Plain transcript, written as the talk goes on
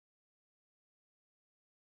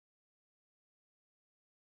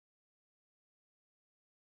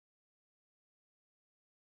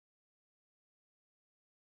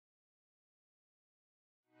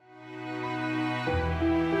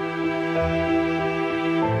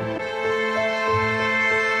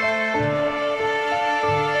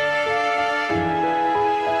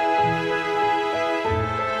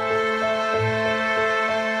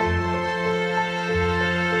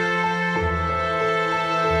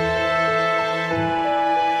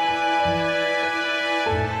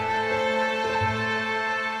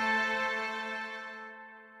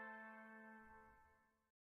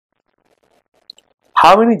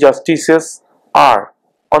How many justices are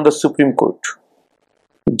on the Supreme Court?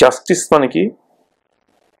 Justice মানে কি?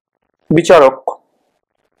 বিচারক।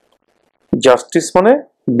 জাস্টিস মানে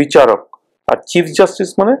বিচারক, আর চিফ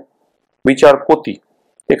জাস্টিস মানে বিচারপতি।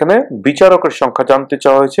 এখানে বিচারকের সংখ্যা জানতে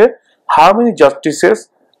চাওয়া হয়েছে। How many justices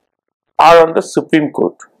are on the Supreme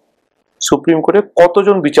Court? Supreme কোর্টে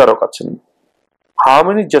কতজন বিচারক আছেন? How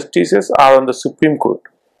many justices are on the Supreme Court?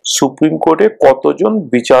 Supreme কোর্টে কতজন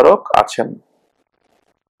বিচারক আছেন?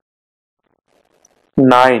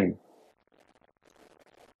 9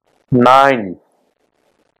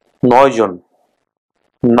 জন।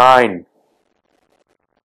 9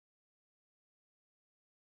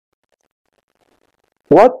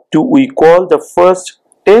 What do we call the first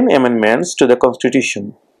 10 amendments to the Constitution?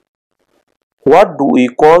 What do we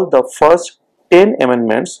call the first 10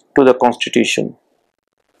 amendments to the Constitution?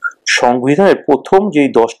 সংবিধানের প্রথম যেই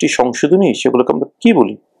 10টি সংশোধনী সেগুলোকে আমরা কি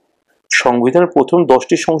বলি? সংবিধানের প্রথম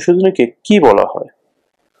 10টি সংশোধনীকে কি বলা হয়?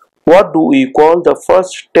 What do we call the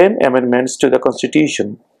first 10 amendments to the Constitution?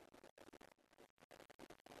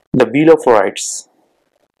 The Bill of Rights.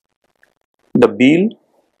 The Bill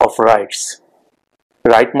of Rights.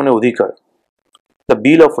 Right মানে অধিকার। The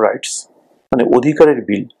Bill of Rights মানে অধিকারের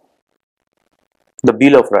বিল। The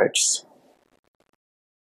Bill of Rights.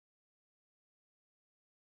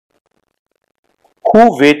 Who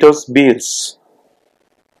vetoes bills?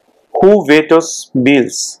 Who vetoes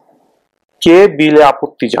bills? কে বিলে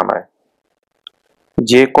আপত্তি জানায়?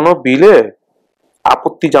 যে কোনো বিলে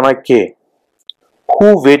আপত্তি জানায় কে? Who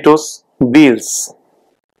vetoes bills?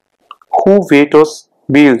 Who vetoes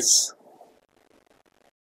bills?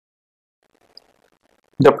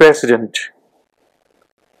 The President.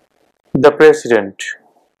 The President.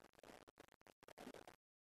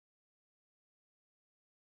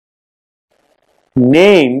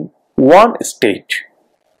 Name one state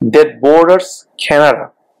that borders Canada.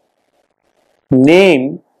 Name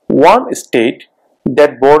one state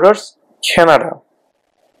that borders Canada.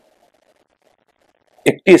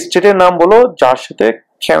 একটি স্টেটের নাম বলো যার সাথে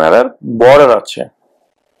কানাডার বর্ডার আছে।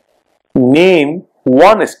 Name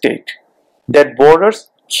one state that borders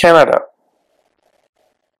Canada.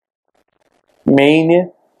 Maine.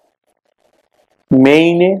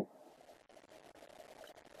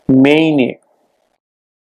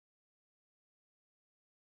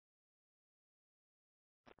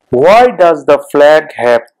 Why does the flag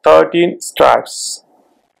have 13 stripes?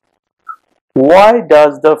 Why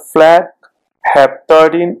does the flag have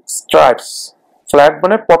 13 stripes? Flag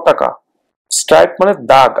মানে পতাকা, স্ট্রাইপ মানে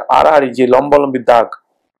দাগ, আড়াআড়ি যে লম্বা লম্বি দাগ।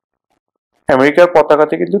 আমেরিকার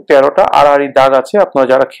পতাকাতে কিন্তু 13টা আড়াআড়ি দাগ আছে। আপনারা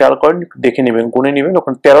যারা খেয়াল করেন দেখে নেবেন, গুনে নেবেন,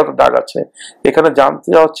 ওখানে 13টা দাগ আছে। এখানে জানতে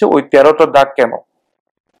হচ্ছে ওই 13টা দাগ কেন?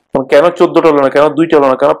 কেন 14টা হলো না, কেন 2টা হলো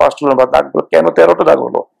না, কেন 5টা হলো না, বা দাগগুলো কেন 13টা দাগ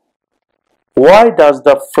হলো? Why does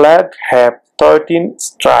the flag have 13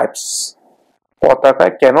 stripes?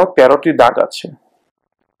 পতাকায় কেন 13টি দাগ আছে?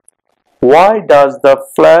 Why does the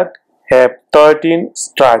flag have 13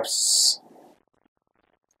 stripes?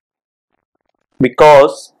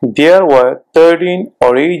 Because there were 13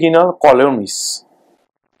 original colonies.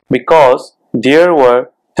 Because there were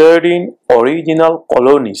 13 original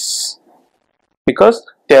colonies. Because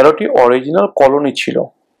 13টি original colony ছিল।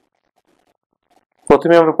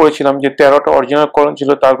 প্রথমে আমরা পড়েছিলাম যে 13টা অরিজিনাল কলোনি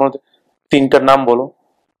ছিল, তার মধ্যে 3টার নাম বলো।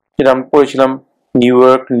 যেটা আমরা পড়েছিলাম new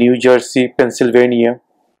York, new jersey, Pennsylvania.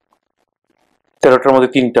 13টার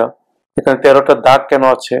মধ্যে 3টা। এখানে 13টা দাগ কেন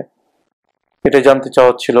আছে এটা জানতে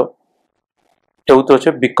চাওয়া ছিল। এটা উত্তর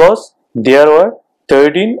হচ্ছে because there were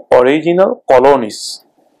 13 original colonies.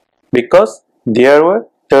 Because there were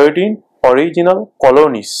 13 original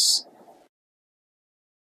colonies.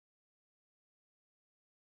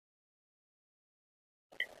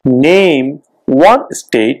 Name one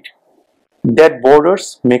state that borders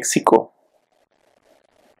Mexico.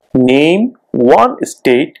 Name one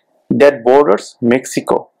state that borders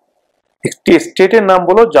Mexico. একটি স্টেটের নাম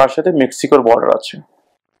বলো যার সাথে মেক্সিকোর বর্ডার আছে।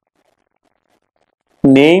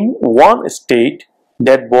 Name one state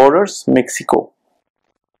that borders Mexico.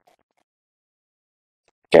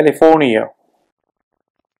 California.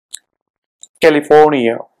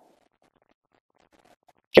 California.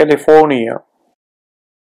 California.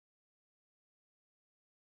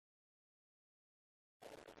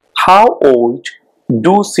 How old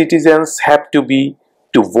do citizens have to be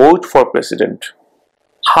to vote for president?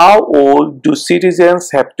 How old do citizens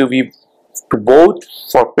have to be to vote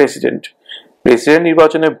for president? President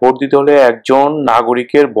নির্বাচনে vote দিতে হলে একজন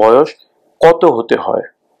নাগরিকের বয়স কত হতে হয়?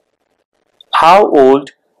 How old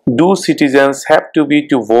do citizens have to be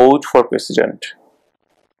to vote for president?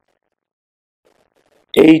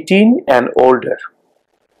 18 and older.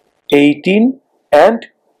 18 and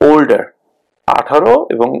older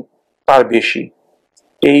 18 এবং তার বেশি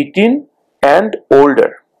 18 and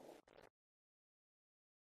older.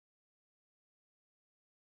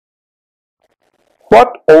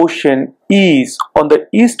 What ocean is on the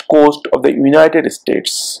east coast of the United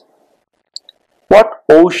States? What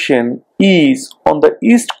ocean is on the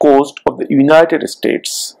east coast of the United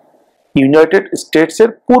States? United States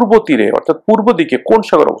এর পূর্ব তীরে অর্থাৎ পূর্ব দিকে কোন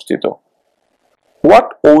সাগর অবস্থিত? What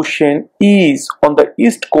ocean is on the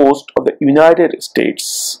east coast of the United States?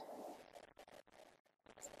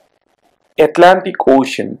 Atlantic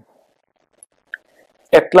Ocean.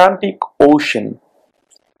 Atlantic Ocean.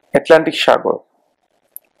 Atlantic Sagar.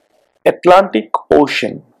 Atlantic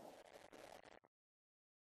Ocean.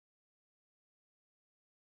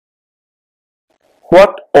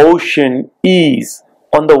 What ocean is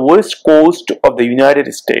on the west coast of the United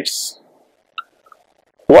States?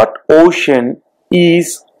 What ocean is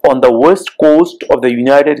on the west coast of the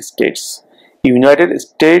United States? United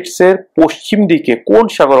States এর পশ্চিম দিকে কোন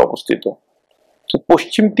সাগর অবস্থিত?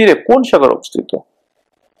 পশ্চিম তীরে কোন সাগর অবস্থিত?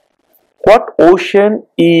 What ocean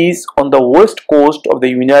is on the west coast of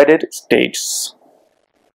the United States?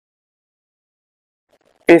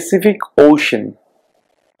 Pacific Ocean.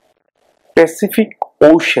 Pacific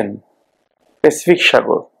Ocean. Pacific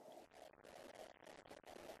সাগর।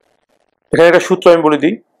 এখানে একটা সূত্র আমি বলে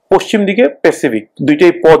দিই, পশ্চিম দিকে প্যাসিফিক,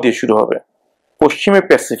 দুইটাই প দিয়ে শুরু হবে, পশ্চিমে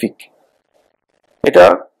প্যাসিফিক। এটা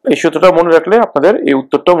এই সূত্রটা মনে রাখলে আপনাদের এই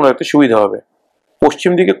উত্তরটা মনে রাখতে সুবিধা হবে।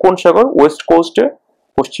 পশ্চিম দিকে কোন সাগর? ওয়েস্ট কোস্টে,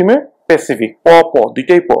 পশ্চিমে প্যাসিফিক, প প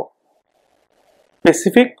দুইটাই প।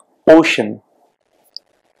 Pacific ocean.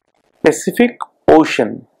 Pacific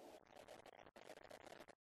ocean.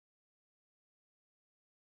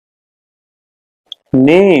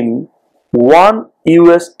 Name one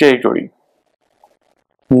US territory.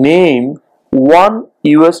 Name one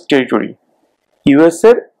US territory. US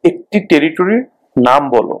এর একটি টেরিটরির নাম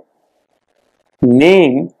বলো।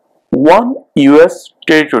 Name one US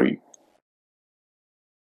territory.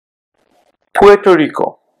 Puerto Rico.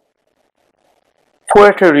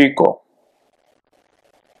 Puerto Rico.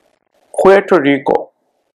 Puerto Rico.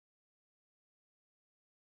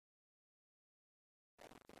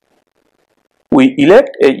 We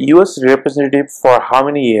elect a US representative for how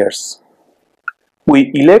many years? We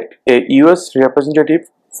elect a US representative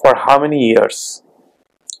for how many years?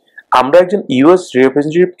 আমরা একজন US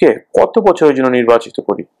রিপ্রেজেন্টেটিভকে কত বছরের জন্য নির্বাচিত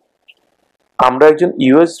করি? আমরা একজন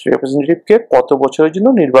ইউএস রিপ্রেজেন্টেটিভকে কত বছরের জন্য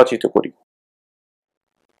নির্বাচিত করি?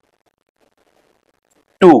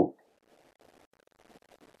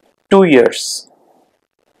 2 years.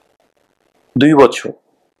 2 বছর।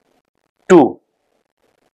 2.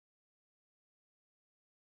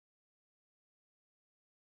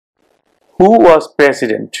 Who was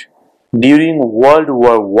president during World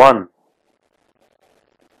War I?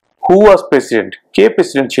 Who was president? K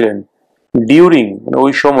president ছিলেন during মানে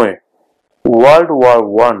ওই সময়ে World War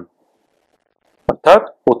I? অর্থাৎ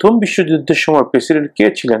প্রথম বিশ্বযুদ্ধের সময় প্রেসিডেন্ট কে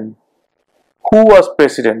ছিলেন? Who was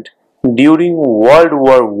president during World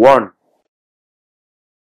War I?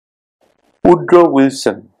 Woodrow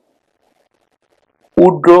Wilson.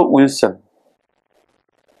 Woodrow Wilson.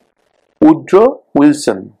 Woodrow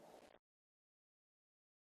Wilson.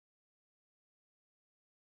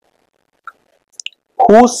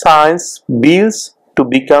 Who signs bills to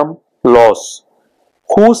become laws?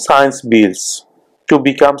 Who signs bills to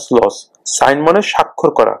become laws? Sign মানে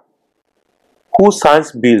স্বাক্ষর করা। Who signs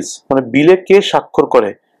bills মানে বিলে কে স্বাক্ষর করে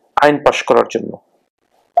আইন পাস করার জন্য?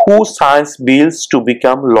 Who signs bills to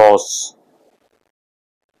become laws?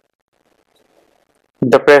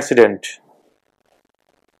 The president.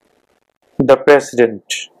 The president.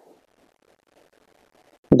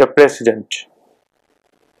 The president.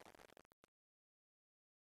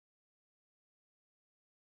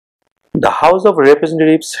 The House of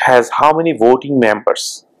Representatives has how many voting members?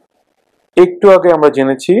 একটু আগে আমরা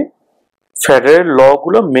জেনেছি ফেডারেল ল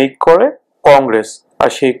গুলো মেক করে কংগ্রেস, আর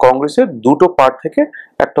সেই কংগ্রেসের দুটো পার্ট থেকে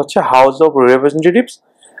একটা হচ্ছে হাউস অফ রিপ্রেজেন্টেটিভস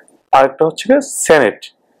আর একটা হচ্ছে সেনেট।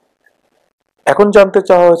 এখন জানতে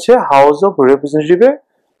চাওয়া হচ্ছে হাউস অফ রিপ্রেজেন্টেটিভে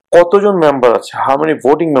কতজন মেম্বার আছে, হাউ মেনি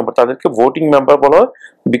ভোটিং মেম্বার, তাদেরকে ভোটিং মেম্বার বলা হয়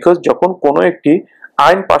বিকজ যখন কোনো একটি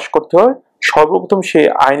আইন পাস করতে হয় সর্বপ্রথম সেই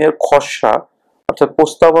আইনের খসড়া অর্থাৎ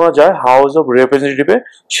প্রস্তাবনা যায় হাউস অফ রিপ্রেজেন্টেটিভে,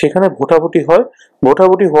 সেখানে ভোটাভুটি হয়,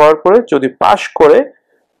 ভোটাভুটি হওয়ার পরে যদি পাস করে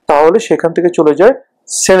তাহলে সেখান থেকে চলে যায়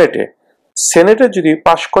সেনেটে, সেনেটে যদি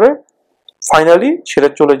পাস করে ফাইনালি সেটা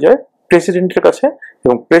চলে যায় প্রেসিডেন্টের কাছে,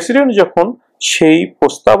 এবং প্রেসিডেন্ট যখন সেই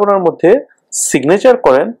প্রস্তাবনার মধ্যে সিগনেচার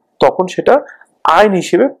করেন তখন সেটা আইন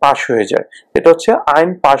হিসেবে পাস হয়ে যায়। এটা হচ্ছে আইন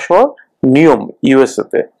পাস হওয়ার নিয়ম ইউএসএ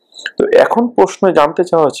তে। তো এখন প্রশ্ন জানতে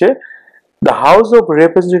চাওয়া হচ্ছে The House of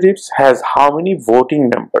Representatives has how many voting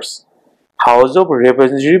members? House of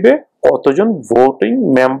Representative কতজন ভোটিং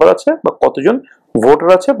মেম্বার আছে বা কতজন ভোটার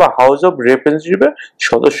আছে বা হাউস অফ রিপ্রেজেন্টেটিভের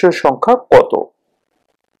সদস্যের সংখ্যা কত?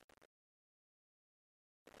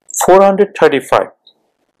 435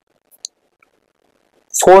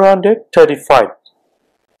 435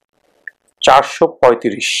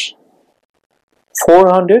 435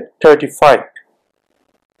 435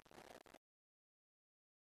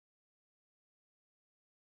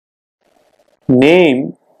 Name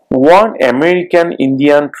one American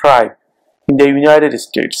Indian tribe in the United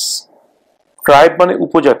States. Tribe মানে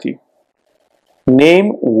উপজাতি. Name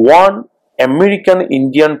one American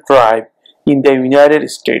Indian tribe in the United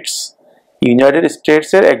States. United States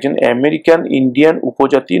এর একজন আমেরিকান ইন্ডিয়ান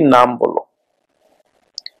উপজাতির নাম বলো.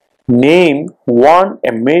 Name one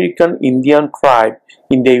American Indian tribe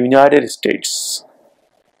in the United States.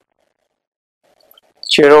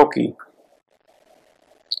 Cherokee.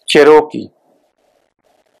 Cherokee.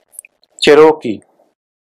 Cherokee.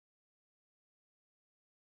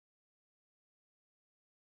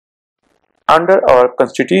 Under our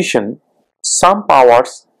constitution, some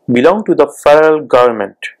powers belong to the federal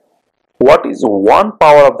government. What is one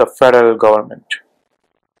power of the federal government?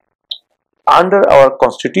 Under our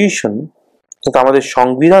constitution, আমাদের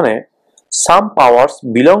সংবিধানে some powers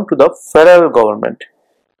belong to the federal government.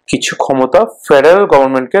 কিছু ক্ষমতা federal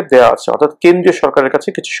গভর্নমেন্টকে দেয়া আছে, অর্থাৎ কেন্দ্রীয় সরকারের কাছে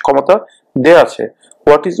কিছু ক্ষমতা দেয়া আছে।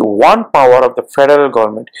 What is one power of the federal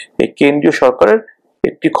government? এই কেন্দ্রীয় সরকারের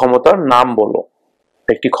একটি ক্ষমতার নাম বলো।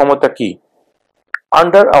 একটি ক্ষমতা কি?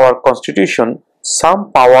 Under our constitution, some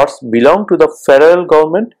powers belong to the federal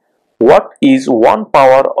government. What is one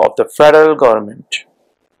power of the federal government?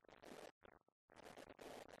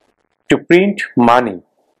 To print money.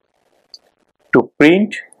 To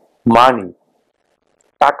print money.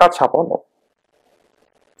 টাকা ছাপানো।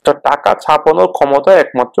 তো টাকা ছাপানোর ক্ষমতা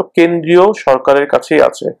একমাত্র কেন্দ্রীয় সরকারের কাছেই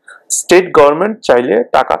আছে। স্টেট গভর্নমেন্ট চাইলে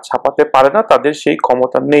টাকা ছাপাতে পারে না, তাদের সেই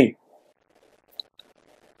ক্ষমতা নেই।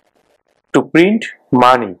 To print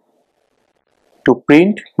money. To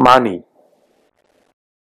print money.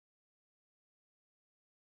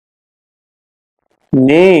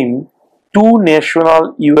 Name two national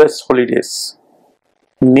US holidays.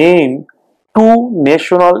 Name two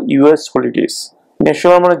national US holidays.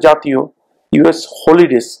 National মানে জাতীয়, ইউএস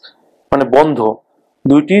হলিডেজ মানে বন্ধ।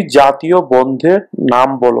 দুইটি জাতীয় বন্ধের নাম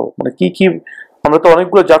বলো। মানে কি কি? আমরা তো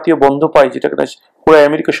অনেকগুলো জাতীয় বন্ধ পাই, যেটা পুরো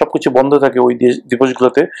আমেরিকা সবকিছু বন্ধ থাকে ওই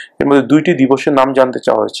দিবসগুলোতে। এর মধ্যে দুইটি দিবসের নাম জানতে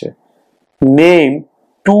চাওয়া হয়েছে। Name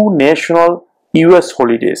two national US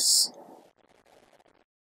holidays.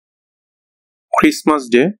 Christmas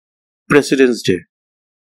day, presidents day.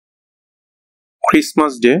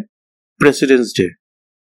 Christmas day, presidents day.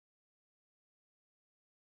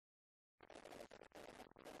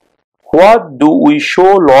 What do we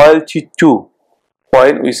show loyalty to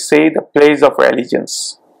when we say the Pledge of Allegiance?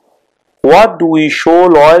 What do we show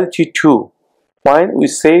loyalty to when we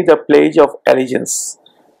say the Pledge of Allegiance?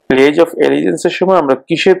 Pledge of Allegiance এর সময় আমরা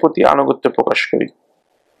কিসের প্রতি আনুগত্য প্রকাশ করি?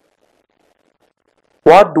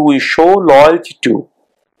 What do we show loyalty to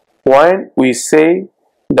when we say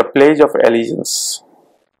the Pledge of Allegiance?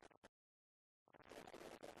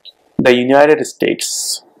 The United States.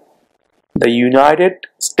 The United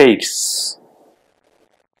States.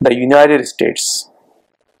 The United States.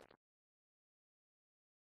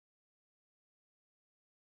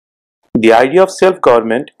 The idea of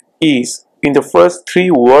self-government is in the first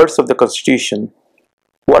three words of the Constitution.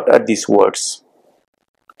 What are these words?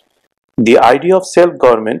 The idea of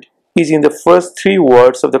self-government is in the first three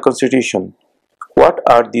words of the Constitution. What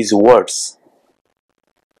are these words?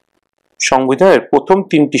 সংবিধানের প্রথম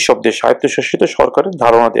তিনটি শব্দে স্বায়ত্তশাসিত সরকারের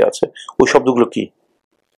ধারণা দেওয়া আছে। ওই শব্দগুলো কি?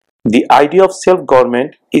 The idea of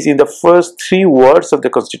self-government is in the first three words of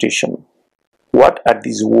the Constitution. What are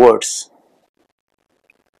these words?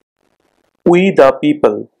 We the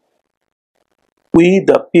people. We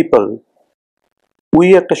the people. We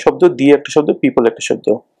একটা শব্দ, the একটা শব্দ, people একটা শব্দ।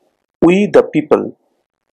 We the people.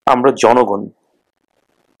 আমরা জনগণ।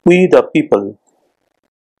 We the people.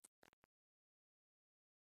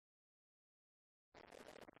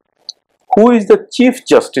 Who is the Chief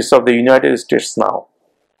Justice of the United States now?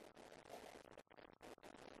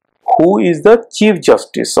 Who is the Chief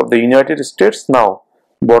Justice of the United States now?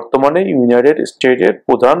 বর্তমানে United স্টেটের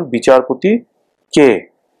প্রধান বিচারপতি কে?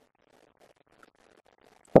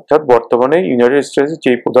 অর্থাৎ বর্তমানে ইউনাইটেড স্টেটসের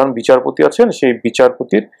যে প্রধান বিচারপতি আছেন সেই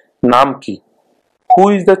বিচারপতির নাম কি? Who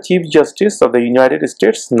is the Chief Justice of the United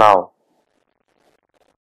States now?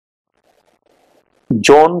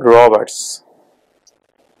 John Roberts.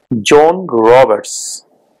 John Roberts.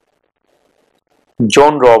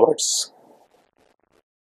 John Roberts.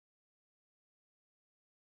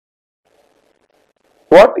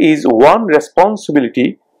 What is one responsibility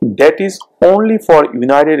that is only for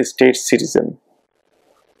United States citizen?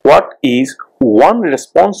 What is one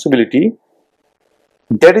responsibility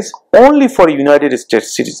that is only for United States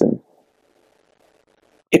citizen?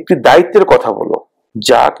 একটি দায়িত্বের কথা বলো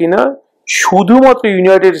যা কিনা শুধুমাত্র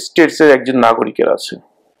United স্টেটসের একজন নাগরিকের আছে।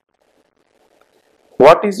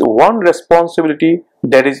 What is one responsibility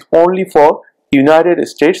that is only for United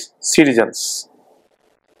States citizens?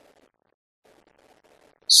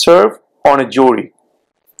 Serve on a jury.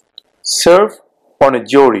 Serve on a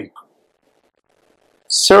jury.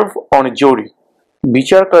 Serve on a jury.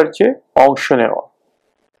 বিচার কার্যে অংশ নেওয়া।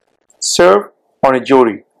 Serve on a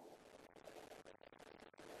jury.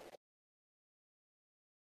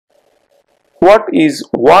 What is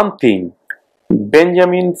one thing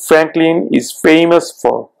Benjamin Franklin is famous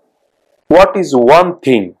for? What is one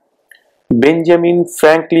thing Benjamin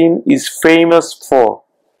Franklin is famous for?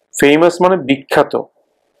 Famous মানে বিখ্যাত,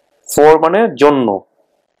 for মানে জন্য।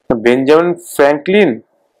 Benjamin Franklin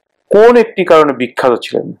কোন একটি কারণে বিখ্যাত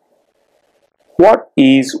ছিলেন? What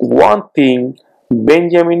is one thing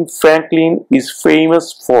Benjamin Franklin is famous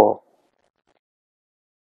for?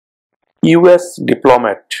 US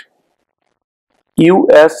diplomat.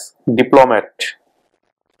 US diplomat.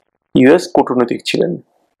 US কূটনৈতিক ছিলেন।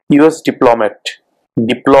 US diplomat.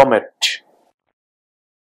 Diplomat.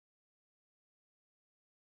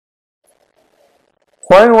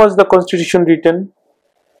 When was the Constitution written?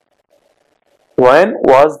 When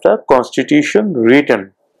was the Constitution written?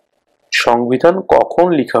 সংবিধান কখন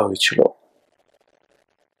লেখা হয়েছিল?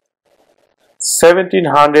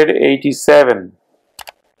 1787.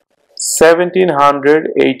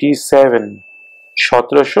 1787.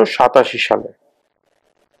 1787 সালে।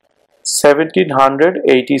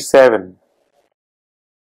 1787.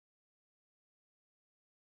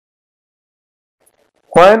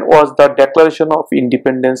 When was the Declaration of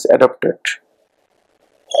Independence adopted?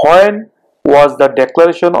 When was the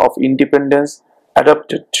Declaration of Independence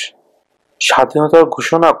adopted? স্বাধীনতার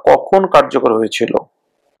ঘোষণা কখন কার্যকর হয়েছিল?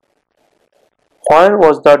 When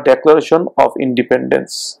was the Declaration of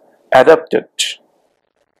Independence adopted?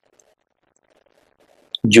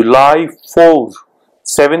 July 4,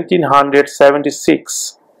 1776.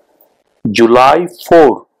 July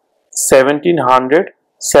 4,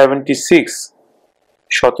 1776.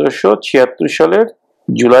 1776 সালের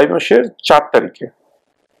জুলাই মাসের 4 তারিখে।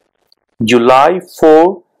 July 4,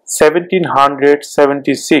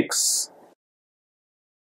 1776.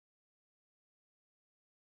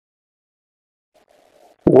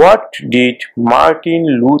 What did Martin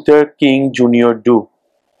Luther King Jr. do?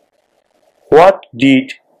 What did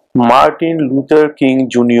Martin Luther King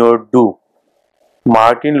Jr. do?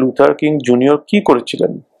 Martin Luther King Jr. কি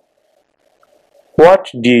করেছিলেন? What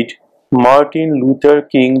did Martin Luther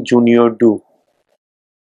King Jr. do?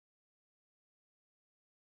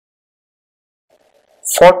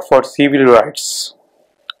 Fought for civil rights.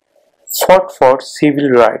 Fought for civil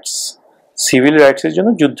rights. Civil rights এর জন্য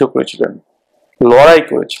যুদ্ধ করেছিলেন, লড়াই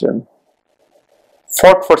করেছিলেন।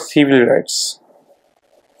 Fought for civil rights.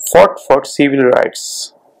 Fought for civil rights.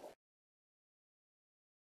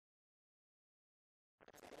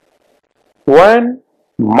 When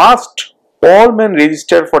must all men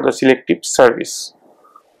register for the selective service?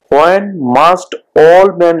 When must all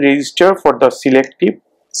men register for the selective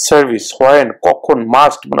service? When কখন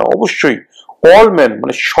must মানে অবশ্যই, all men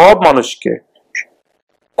মানে সব মানুষকে,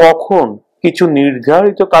 কখন কিছু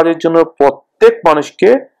নির্ধারিত কাজের জন্য প্রত্যেক মানুষকে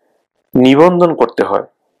নিবন্ধন করতে হয়।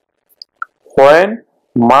 When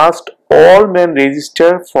must all men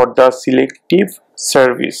register for the selective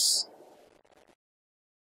service?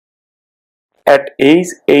 At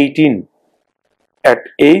age 18. At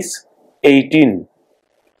age 18.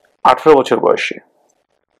 18 বছর বয়সে।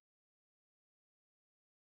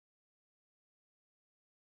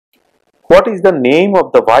 What is the name of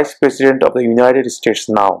the Vice President of the United States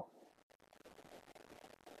now?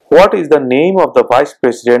 What is the name of the Vice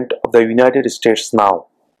President of the United States now?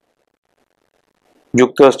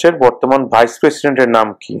 যুক্তরাষ্ট্রের বর্তমান vice প্রেসিডেন্টের নাম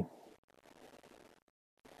কি?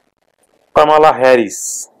 Kamala Harris.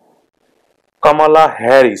 Kamala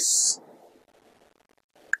Harris.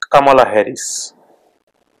 Kamala Harris.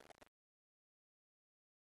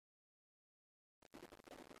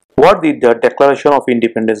 What did the Declaration of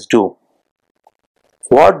Independence do?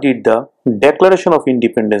 What did the Declaration of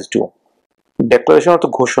Independence do? Declaration অর্থ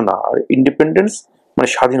ঘোষণা, আর independence মানে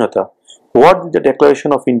স্বাধীনতা। What did the Declaration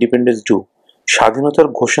of Independence do? স্বাধীনতার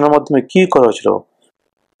ঘোষণার মাধ্যমে কি করা হয়েছিল?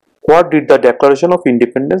 What did the Declaration of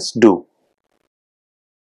Independence do?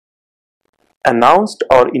 Announced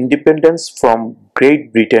our independence from Great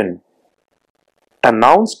Britain.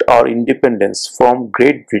 announced our independence from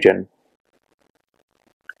Great Britain.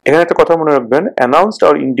 এখানে একটা কথা মনে রাখবেন, announced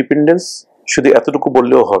our independence শুধু এতটুকু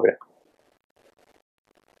বললেও হবে,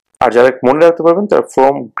 আর যারা মনে রাখতে পারবেন তারা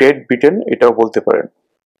from Great Britain এটাও বলতে পারেন।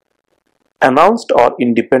 announced our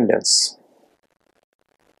independence.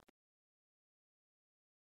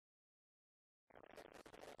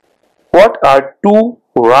 What are two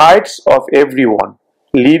rights of everyone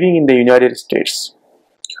living in the United States?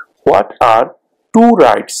 What are two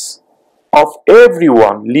rights of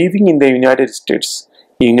everyone living in the United States?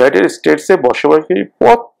 United স্টেটসে বসবাসকারী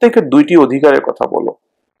প্রত্যেকের দুইটি অধিকারের কথা বলো।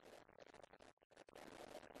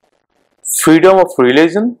 Freedom of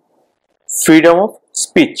religion, freedom of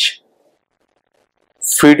speech.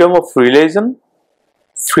 Freedom of religion,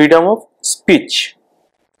 freedom of speech,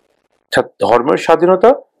 ধর্মের স্বাধীনতা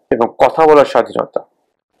এবং কথা বলার স্বাধীনতা।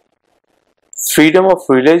 Freedom of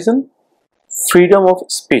religion, freedom of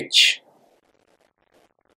speech.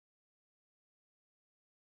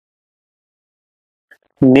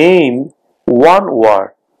 Name one war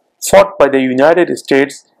fought by the United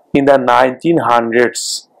States in the 1900s.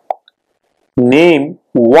 Name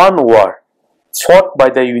one war fought by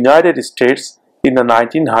the United States in the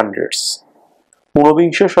 1900s.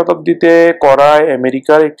 ঊনবিংশ শতাব্দীতে করা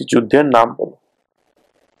আমেরিকার একটি যুদ্ধের নাম বলো।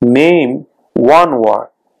 Name one war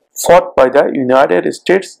fought by the United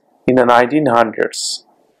States in the 1900s.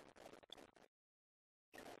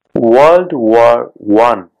 World War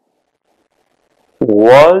I.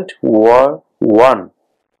 World War I.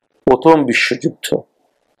 প্রথম বিশ্বযুদ্ধ।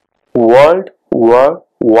 World War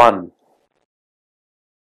I.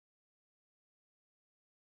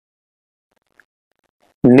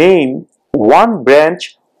 Name one branch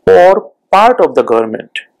or part of the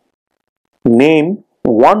government. Name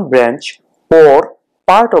one branch or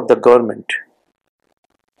part of the government.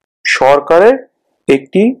 সরকারের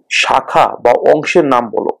একটি শাখা বা অংশের নাম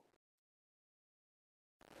বলো।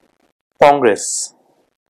 Congress.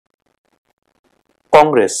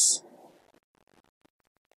 Congress.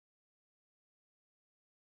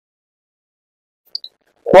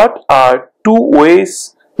 What are two ways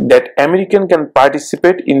that Americans can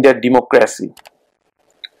participate in their democracy?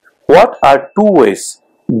 What are two ways?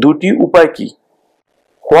 দুটি উপায় কি?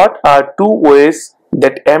 What are two ways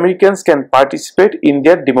that Americans can participate in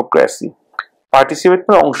their democracy? Participate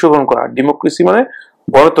মানে অংশগ্রহণ করা, democracy মানে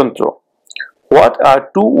গণতন্ত্র। What are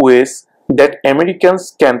two ways that Americans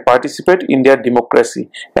can participate in their democracy?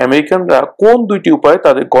 আমেরিকানরা কোন দুইটি উপায়ে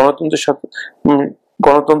তাদের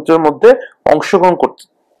গণতন্ত্রের মধ্যে অংশগ্রহণ করতে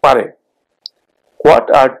পারে? What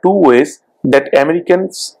are two ways that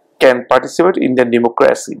Americans can participate in their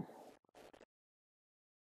democracy?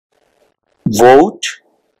 Vote,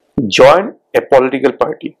 join a political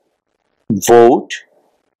party. Vote,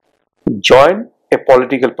 join a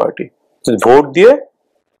political party. Vote দিয়ে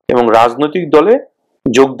এবং রাজনৈতিক দলে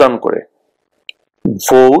যোগদান করে।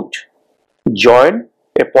 Vote, join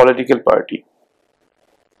a political party.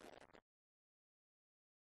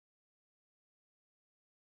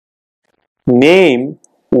 Name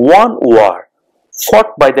one war fought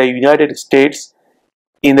by the United States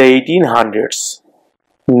in the 1800s.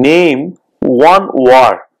 Name one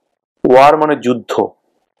war. War মানে যুদ্ধ,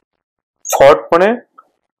 fought মানে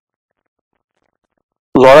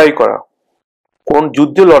লড়াই করা, কোন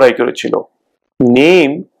যুদ্ধে লড়াই করেছিল।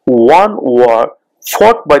 Name one war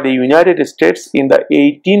fought by the United States in the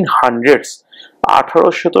 1800s.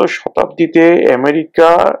 1800 শতাব্দীতে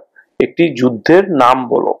আমেরিকার একটি যুদ্ধের নাম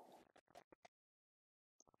বলো।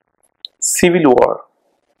 Civil War.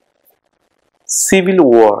 Civil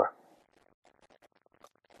War.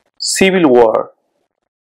 Civil War.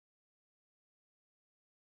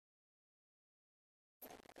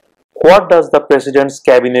 What does the President's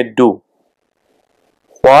cabinet do?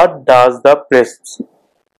 What does the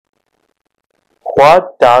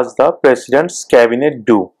President's cabinet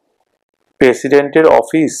do? প্রেসিডেন্টের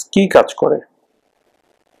অফিস কি কাজ করে?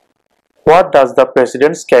 What does the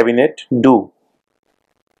President's cabinet do?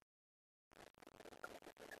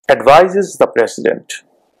 Advises the President.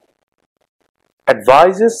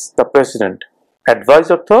 Advises the President. Advise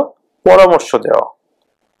অর্থ পরামর্শ দেওয়া।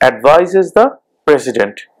 Advises the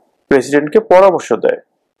President. প্রেসিডেন্টকে পরামর্শ দেয়।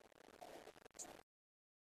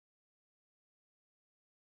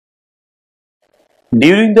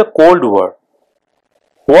 During the Cold War,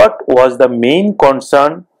 what was the main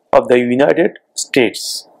concern of the United States?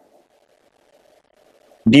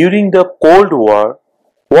 During the Cold War,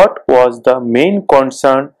 what was the main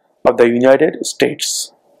concern of the United States?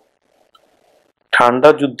 ঠান্ডা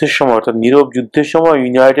যুদ্ধের সময় অর্থাৎ নীরব যুদ্ধের সময়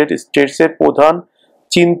ইউনাইটেড স্টেটসের প্রধান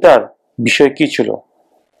চিন্তার বিষয় কি ছিল?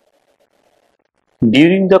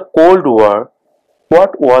 During the Cold War,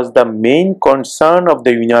 What was the main concern of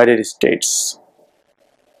the United States?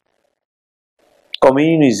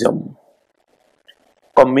 Communism.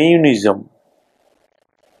 Communism.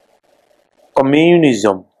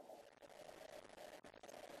 Communism.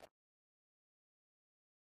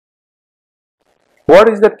 What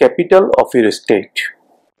is the capital of your state?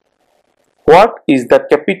 What is the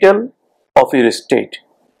capital of your state?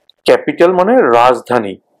 Capital মানে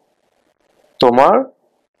রাজধানী। তোমার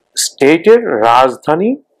স্টেটের রাজধানী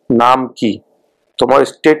নাম কি? তোমার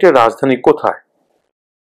স্টেটের রাজধানী কোথায়?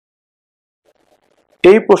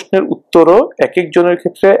 এই প্রশ্নের উত্তরও এক একজনের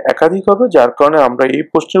ক্ষেত্রে একাধিক হবে, যার কারণে আমরা এই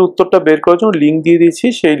প্রশ্নের উত্তরটা বের করার জন্য লিঙ্ক দিয়ে দিয়েছি।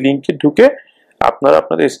 সেই লিঙ্কে ঢুকে আপনারা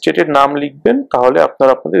আপনাদের স্টেটের নাম লিখবেন, তাহলে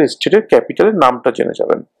আপনারা আপনাদের স্টেটের ক্যাপিটালের নামটা জেনে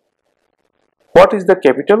যাবেন। What is the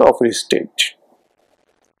capital of your state?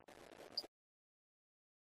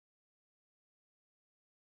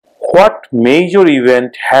 What major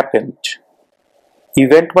event happened?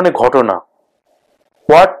 Event মানে ঘটনা।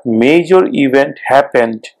 What major event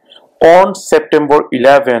happened on September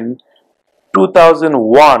 11,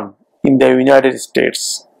 2001 in the United States?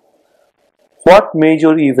 What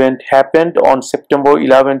major event happened on September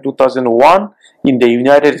 11, 2001 in the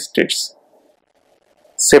United States?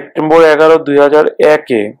 September 11,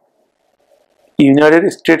 2001 United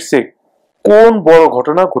স্টেটসে কোন বড়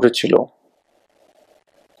ঘটনা ঘটেছিল?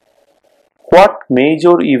 What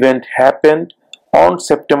major event happened on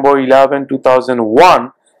September 11, 2001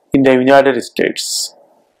 in the United States?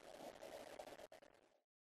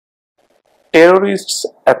 Terrorists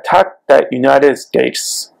attacked the United States.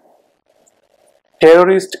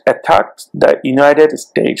 Terrorists attacked the United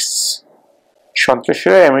States.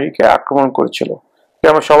 সন্ত্রাসীরা আমেরিকায় আক্রমণ করেছিল।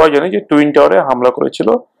 আমরা সবাই জানি যে টুইন টাওয়ারে হামলা করেছিল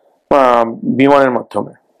বিমানের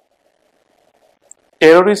মাধ্যমে।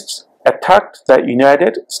 Terrorists attacked the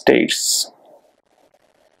United States.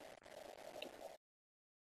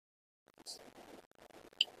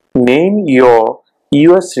 Name your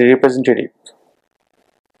US representative.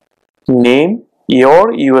 Name your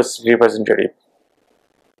US representative.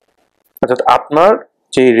 অর্থাৎ আপনার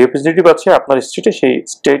যে রিপ্রেজেন্টেটিভ আছে আপনার স্টেটে, সেই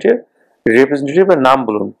স্টেটের রিপ্রেজেন্টেটিভের নাম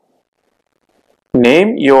বলুন।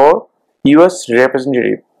 Name your US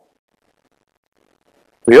representative.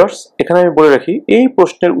 Viewers, এখানে আমি বলে রাখি, এই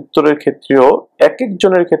প্রশ্নের উত্তরের ক্ষেত্রেও এক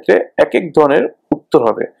একজনের ক্ষেত্রে এক এক ধরনের উত্তর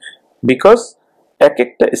হবে, বিকজ এক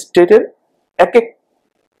একটা স্টেটের এক এক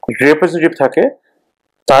রিপ্রেজেন্টেটিভ থাকে।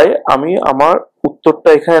 তাই আমি আমার উত্তরটা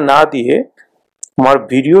এখানে না দিয়ে আমার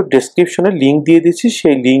ভিডিও ডেসক্রিপশনে লিঙ্ক দিয়ে দিচ্ছি।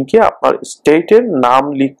 সেই লিঙ্কে আপনার স্টেটের নাম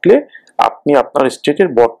লিখলে আপনি আপনার স্টেটের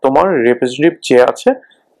বর্তমান রিপ্রেজেন্টেটিভ যে আছে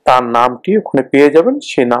তার নামটি ওখানে পেয়ে যাবেন।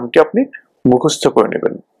 সেই নামটি আপনি মুখস্থ করে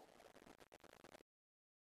নেবেন।